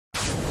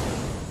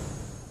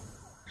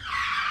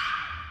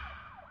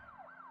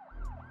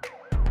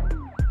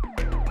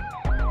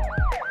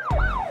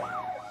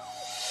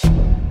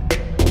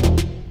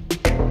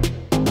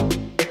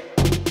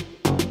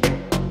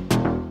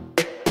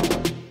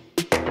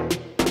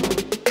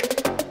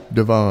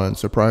Davon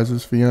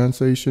surprises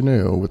fiancée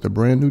Chanel with a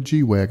brand new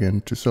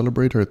G-Wagon to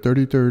celebrate her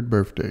 33rd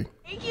birthday.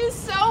 Thank you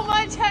so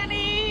much,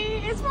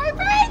 honey. It's my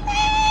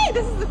birthday.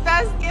 This is the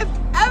best gift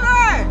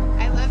ever.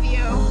 I love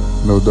you.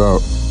 No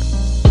doubt.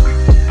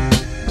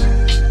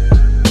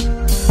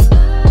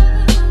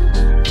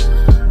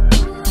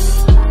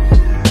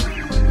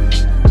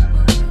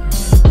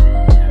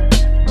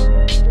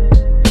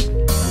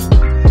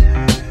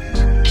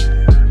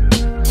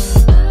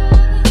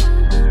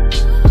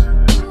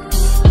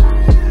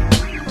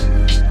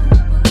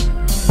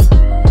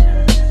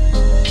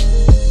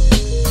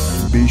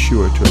 Be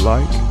sure to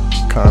like,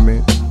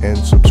 comment, and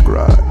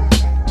subscribe.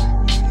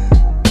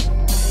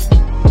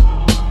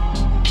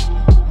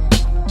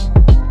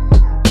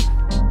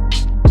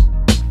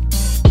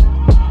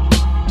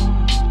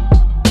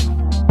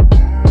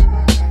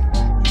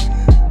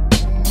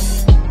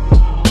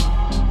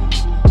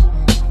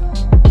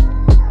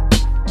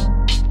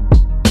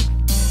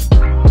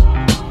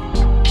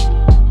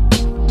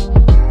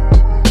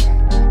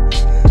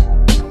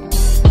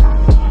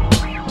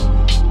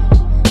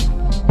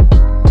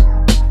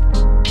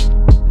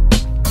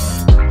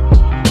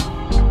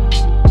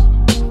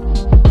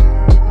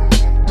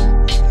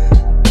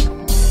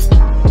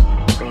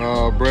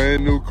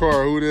 Brand new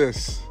car, who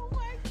this? Oh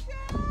my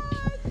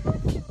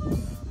God.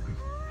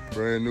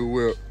 Brand new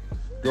whip.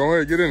 Go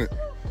ahead, get in it.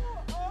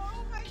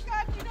 Oh my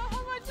God, you know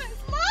how much I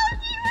love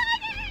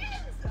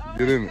G-Wagons. Oh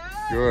Get in it.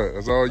 Go ahead,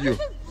 that's all you. What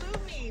does blue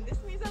mean? This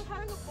means I'm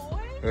having a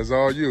boy? That's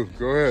all you.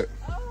 Go ahead.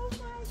 Oh my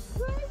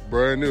goodness.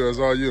 Brand new, that's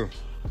all you.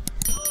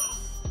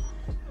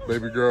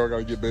 Baby girl,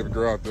 gotta get baby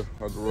girl out the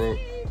road.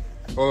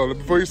 Hold on,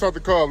 before you start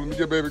the car, let me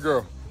get baby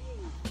girl.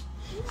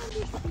 You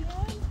understand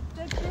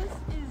that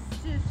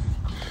this is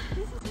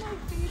my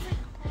favorite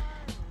car.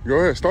 Go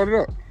ahead, start it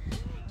up.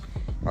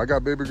 I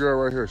got baby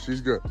girl right here,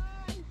 she's good.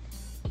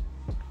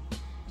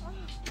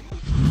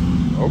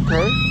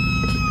 Okay.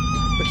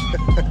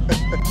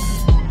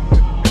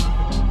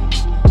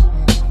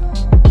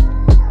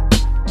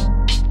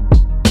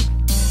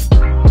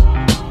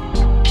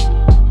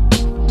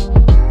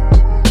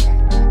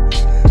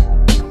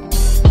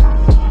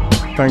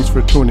 Thanks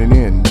for tuning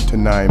in to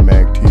 9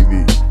 Mag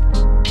TV.